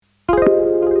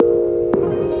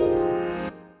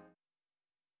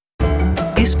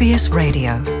SBS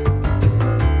Radio.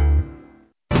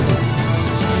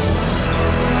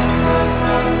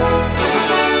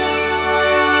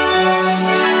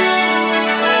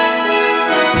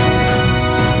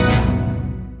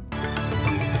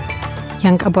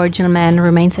 Young Aboriginal man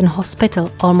remains in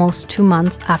hospital almost 2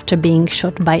 months after being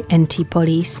shot by NT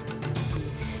police.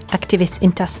 Activists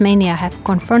in Tasmania have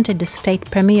confronted the state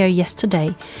premier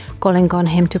yesterday, calling on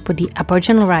him to put the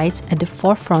Aboriginal rights at the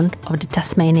forefront of the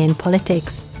Tasmanian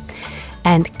politics.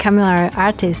 And Kamilaroi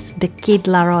artist The Kid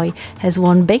Laroi has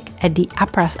won big at the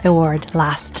APRAS Award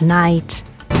last night.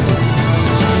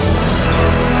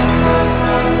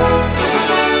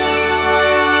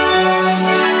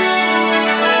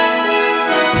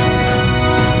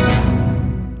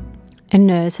 A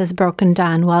nurse has broken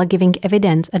down while giving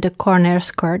evidence at the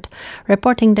coroner's court,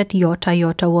 reporting that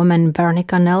Yota woman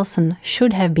Veronica Nelson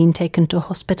should have been taken to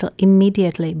hospital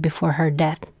immediately before her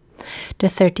death. The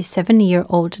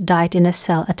 37-year-old died in a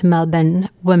cell at Melbourne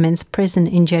Women's Prison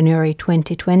in January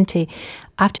 2020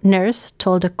 after a nurse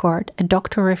told the court a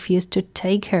doctor refused to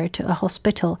take her to a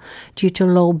hospital due to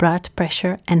low blood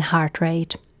pressure and heart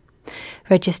rate.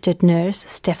 Registered nurse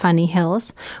Stephanie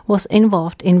Hills was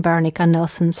involved in Veronica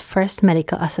Nelson's first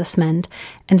medical assessment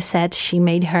and said she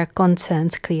made her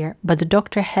concerns clear, but the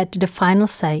doctor had the final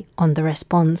say on the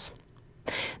response.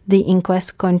 The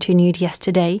inquest continued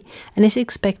yesterday and is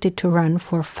expected to run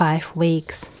for 5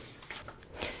 weeks.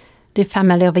 The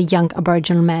family of a young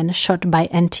Aboriginal man shot by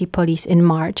NT police in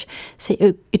March say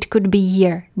it could be a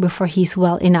year before he's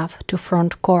well enough to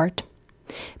front court.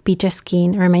 Peter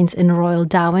Skeen remains in Royal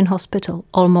Darwin Hospital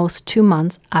almost 2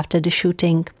 months after the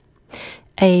shooting.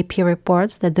 AAP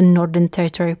reports that the Northern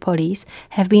Territory Police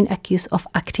have been accused of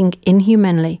acting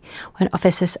inhumanely when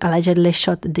officers allegedly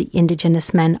shot the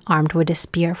Indigenous man armed with a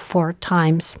spear 4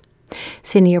 times.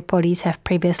 Senior police have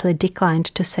previously declined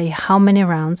to say how many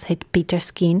rounds hit Peter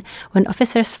Skeen when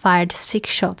officers fired 6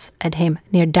 shots at him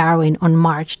near Darwin on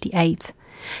March the 8th.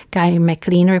 Gary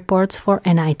McLean reports for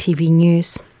NITV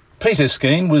News. Peter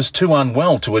Skeen was too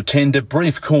unwell to attend a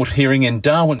brief court hearing in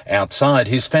Darwin. Outside,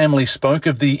 his family spoke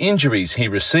of the injuries he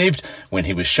received when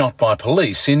he was shot by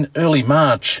police in early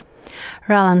March.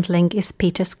 Roland Link is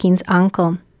Peter Skeen's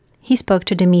uncle. He spoke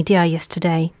to the media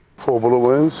yesterday. 4 bullet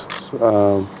wounds,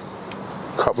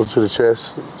 couple to the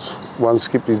chest, 1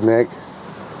 skipped his neck,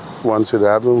 1 to the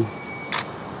abdomen.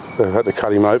 They've had to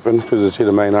cut him open because it's hit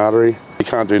a main artery. He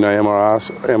can't do no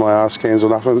MIR scans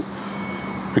or nothing,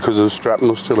 because of the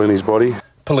shrapnel still in his body.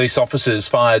 Police officers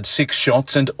fired 6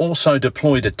 shots and also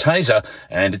deployed a taser,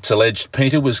 and it's alleged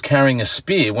Peter was carrying a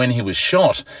spear when he was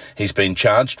shot. He's been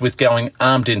charged with going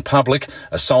armed in public,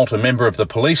 assault a member of the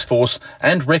police force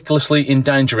and recklessly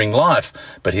endangering life.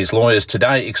 But his lawyers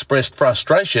today expressed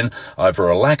frustration over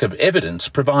a lack of evidence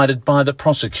provided by the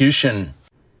prosecution.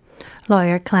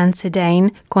 Lawyer Clancy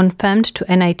Dane confirmed to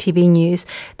NITV News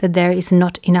that there is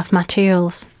not enough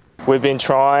materials. We've been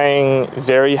trying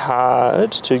very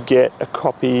hard to get a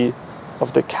copy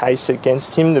of the case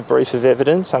against him, the brief of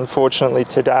evidence. Unfortunately,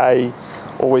 today,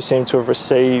 all we seem to have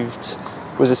received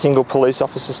was a single police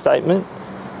officer statement,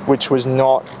 which was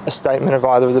not a statement of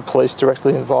either of the police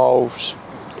directly involved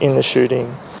in the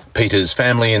shooting. Peter's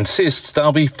family insists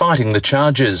they'll be fighting the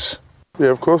charges. Yeah,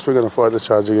 of course we're going to fight the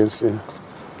charge against him.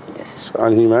 Yes. It's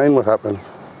unhumane what happened.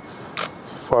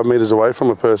 5 metres away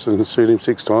from a person and shoot him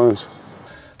 6 times.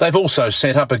 They've also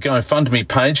set up a GoFundMe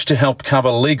page to help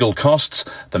cover legal costs.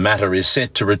 The matter is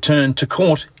set to return to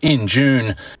court in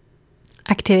June.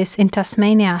 Activists in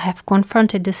Tasmania have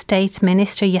confronted the state's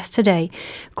minister yesterday,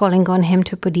 calling on him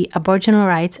to put the Aboriginal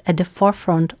rights at the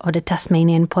forefront of the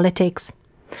Tasmanian politics.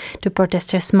 The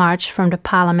protesters marched from the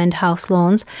Parliament House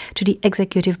lawns to the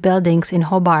executive buildings in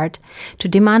Hobart to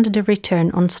demand the return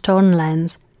on stolen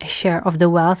lands, a share of the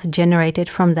wealth generated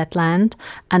from that land,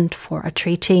 and for a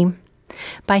treaty.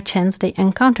 By chance, they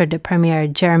encountered the Premier,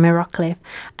 Jeremy Rockliff,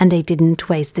 and they didn't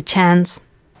waste the chance.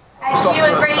 Do you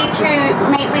agree to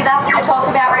meet with us to talk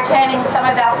about returning some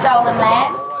of our stolen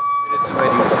land?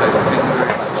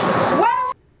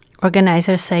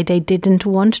 Organisers say they didn't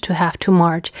want to have to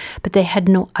march, but they had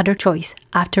no other choice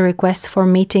after requests for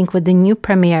meeting with the new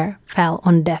Premier fell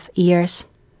on deaf ears.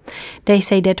 They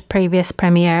say that previous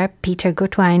Premier Peter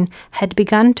Gutwein had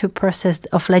begun the process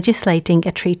of legislating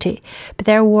a treaty, but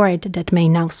they're worried that may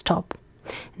now stop.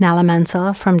 Nala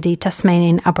Mansell from the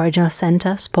Tasmanian Aboriginal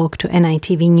Centre spoke to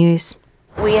NITV News.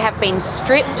 We have been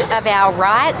stripped of our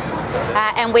rights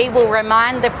and we will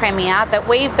remind the Premier that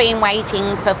we've been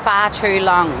waiting for far too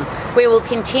long. We will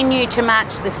continue to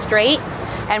march the streets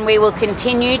and we will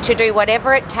continue to do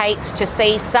whatever it takes to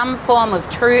see some form of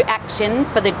true action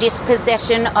for the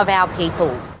dispossession of our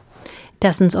people.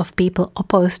 Dozens of people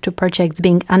opposed to projects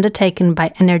being undertaken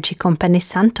by energy company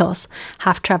Santos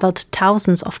have travelled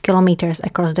thousands of kilometres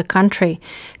across the country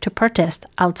to protest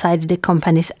outside the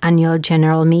company's annual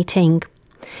general meeting.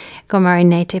 Gomeroi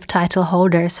native title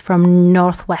holders from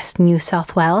northwest New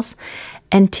South Wales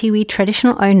and Tiwi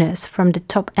traditional owners from the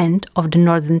top end of the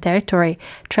Northern Territory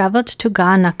travelled to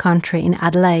Kaurna country in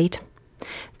Adelaide.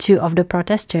 Two of the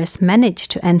protesters managed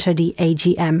to enter the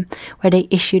AGM, where they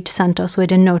issued Santos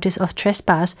with a notice of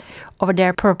trespass over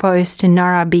their proposed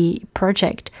Narrabee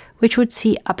project, which would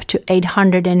see up to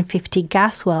 850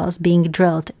 gas wells being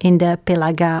drilled in the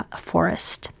Pilaga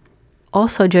forest.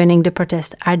 Also joining the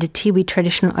protest are the Tiwi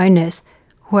traditional owners,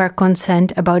 who are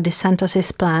concerned about the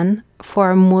Santos' plan for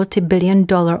a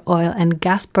multi-billion-dollar oil and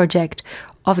gas project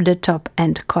off the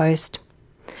top-end coast.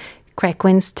 Craig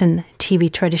Winston,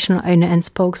 Tiwi traditional owner and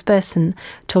spokesperson,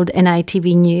 told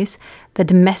NITV News that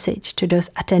the message to those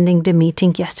attending the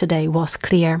meeting yesterday was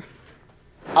clear.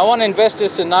 I want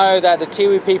investors to know that the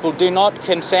Tiwi people do not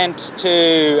consent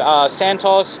to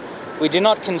Santos. We do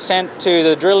not consent to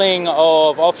the drilling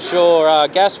of offshore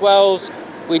gas wells.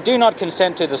 We do not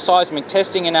consent to the seismic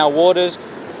testing in our waters.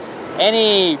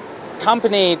 Any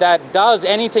company that does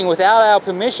anything without our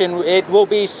permission, it will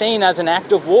be seen as an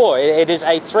act of war. It is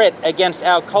a threat against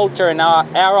our culture and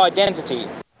our identity.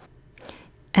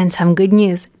 And some good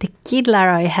news. The Kid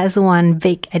Laroi has won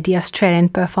big at the Australian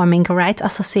Performing Rights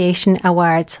Association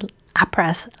Awards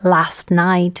APRAs last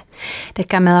night. The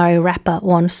Kamilaroi rapper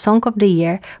won Song of the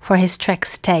Year for his track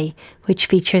Stay, which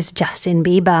features Justin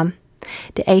Bieber.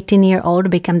 The 18-year-old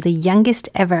became the youngest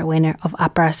ever winner of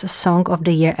APRA's Song of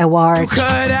the Year award. You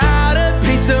cut out a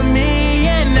piece of me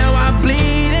and now I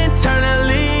bleed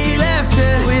internally, left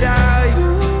it without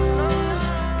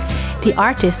you. The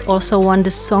artist also won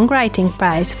the songwriting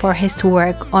prize for his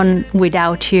work on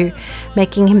Without You,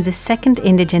 making him the second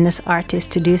Indigenous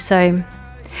artist to do so.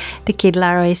 The Kid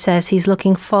Laroi says he's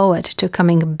looking forward to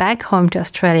coming back home to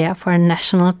Australia for a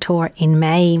national tour in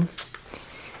May.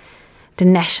 The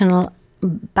National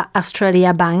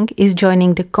Australia Bank is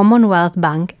joining the Commonwealth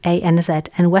Bank, ANZ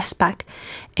and Westpac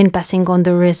in passing on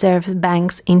the Reserve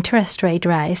Bank's interest rate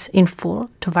rise in full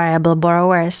to variable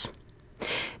borrowers.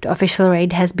 The official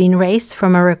rate has been raised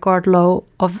from a record low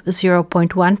of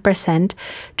 0.1%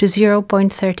 to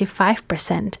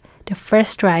 0.35%, the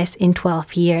first rise in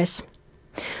 12 years.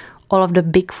 All of the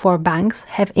big four banks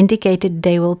have indicated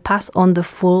they will pass on the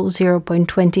full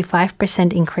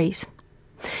 0.25% increase.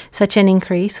 Such an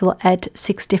increase will add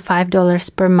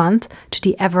 $65 per month to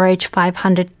the average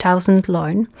 $500,000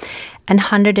 loan and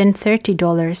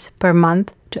 $130 per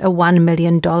month to a $1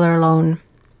 million loan.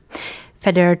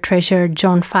 Federal Treasurer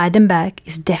John Frydenberg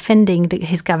is defending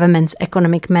his government's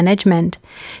economic management,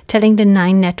 telling the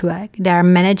Nine Network they are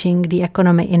managing the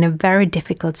economy in a very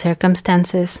difficult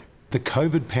circumstances. The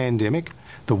COVID pandemic,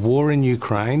 the war in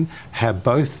Ukraine have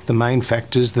both the main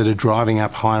factors that are driving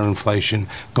up higher inflation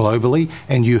globally.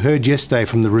 And you heard yesterday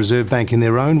from the Reserve Bank in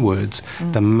their own words,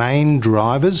 the main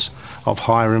drivers of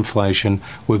higher inflation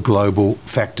were global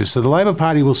factors. So the Labor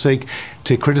Party will seek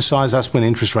to criticise us when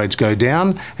interest rates go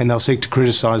down, and they'll seek to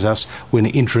criticise us when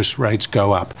interest rates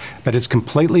go up. But it's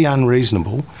completely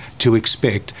unreasonable to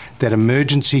expect that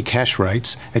emergency cash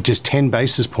rates at just 10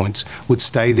 basis points would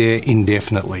stay there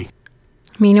indefinitely.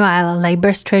 Meanwhile,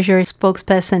 Labour's Treasury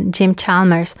spokesperson Jim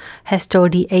Chalmers has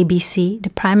told the ABC the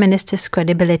Prime Minister's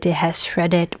credibility has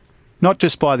shredded. Not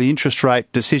just by the interest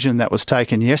rate decision that was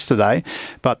taken yesterday,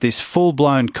 but this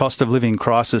full-blown cost of living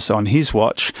crisis on his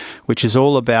watch, which is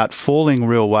all about falling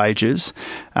real wages,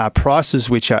 prices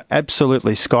which are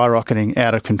absolutely skyrocketing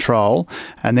out of control,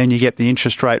 and then you get the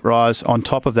interest rate rise on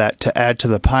top of that to add to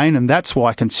the pain, and that's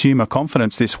why consumer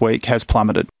confidence this week has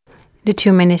plummeted. The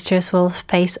two ministers will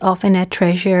face off in a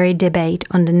Treasury debate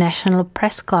on the National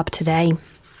Press Club today.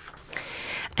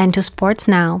 And to sports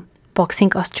now.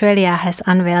 Boxing Australia has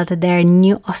unveiled their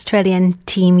new Australian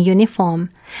team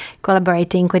uniform,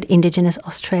 collaborating with Indigenous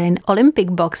Australian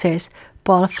Olympic boxers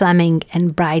Paul Fleming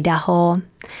and Bridie Hall.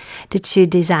 The two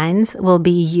designs will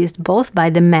be used both by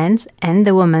the men's and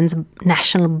the women's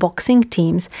national boxing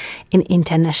teams in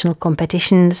international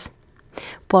competitions.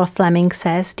 Paul Fleming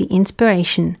says the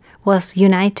inspiration was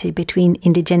united between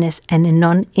Indigenous and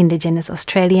non-Indigenous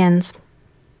Australians.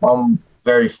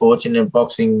 Very fortunate.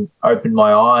 Boxing opened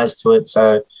my eyes to it,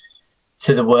 so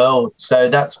to the world. So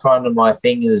that's kind of my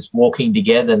thing, is walking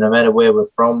together, no matter where we're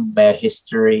from, our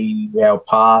history, our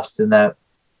past, and that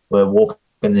we're walking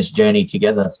this journey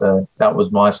together. So that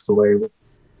was my story.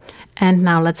 And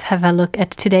now let's have a look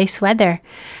at today's weather.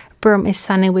 Broome is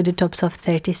sunny with the tops of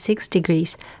 36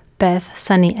 degrees, Perth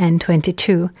sunny and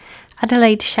 22,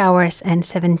 Adelaide showers and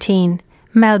 17,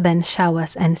 Melbourne,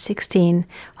 showers and 16.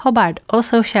 Hobart,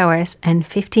 also showers and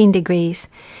 15 degrees.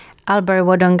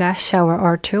 Albury-Wodonga, shower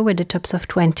or two with the tops of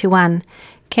 21.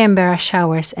 Canberra,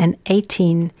 showers and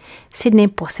 18. Sydney,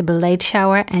 possible late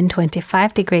shower and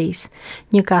 25 degrees.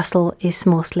 Newcastle is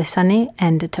mostly sunny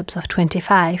and the tops of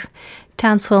 25.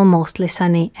 Townsville, mostly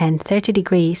sunny and 30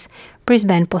 degrees.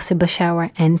 Brisbane, possible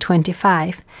shower and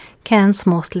 25. Cairns,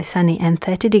 mostly sunny and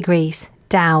 30 degrees.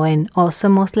 Darwin, also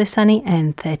mostly sunny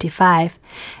and 35.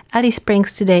 Alice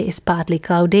Springs today is partly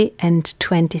cloudy and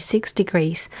 26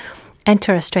 degrees. And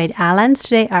Torres Strait Islands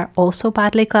today are also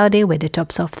partly cloudy with the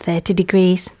tops of 30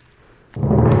 degrees.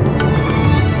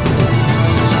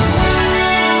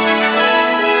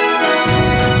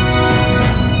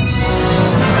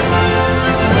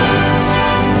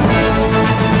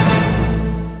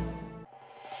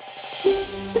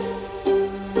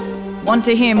 Want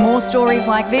to hear more stories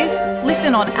like this?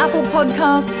 Listen on Apple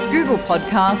Podcasts, Google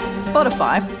Podcasts,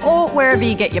 Spotify, or wherever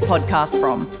you get your podcasts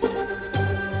from.